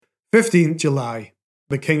15th July,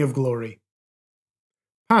 the King of Glory.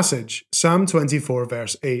 Passage, Psalm 24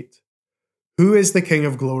 verse 8. Who is the King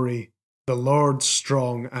of Glory? The Lord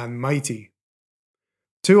strong and mighty.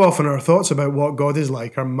 Too often our thoughts about what God is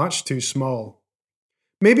like are much too small.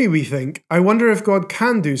 Maybe we think, I wonder if God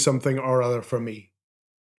can do something or other for me.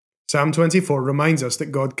 Psalm 24 reminds us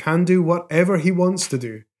that God can do whatever he wants to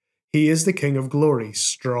do. He is the King of Glory,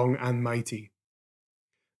 strong and mighty.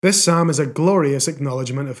 This psalm is a glorious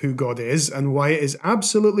acknowledgement of who God is and why it is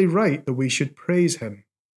absolutely right that we should praise him.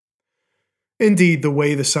 Indeed, the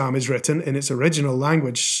way the psalm is written in its original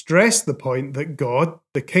language stressed the point that God,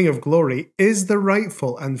 the King of Glory, is the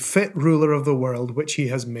rightful and fit ruler of the world which he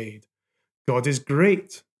has made. God is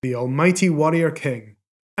great, the almighty warrior king,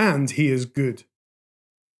 and he is good.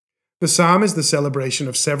 The psalm is the celebration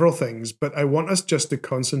of several things, but I want us just to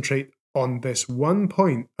concentrate on this one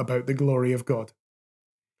point about the glory of God.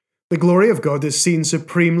 The glory of God is seen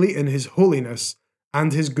supremely in his holiness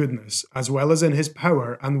and his goodness, as well as in his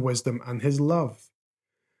power and wisdom and his love.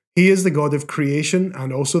 He is the God of creation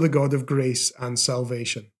and also the God of grace and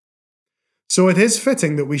salvation. So it is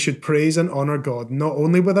fitting that we should praise and honour God not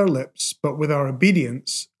only with our lips, but with our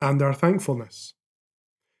obedience and our thankfulness.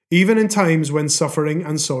 Even in times when suffering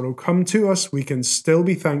and sorrow come to us, we can still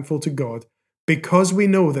be thankful to God because we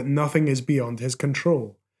know that nothing is beyond his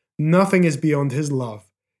control. Nothing is beyond his love.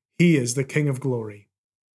 He is the King of Glory.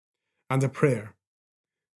 And a prayer.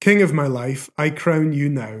 King of my life, I crown you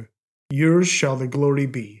now. Yours shall the glory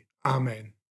be. Amen.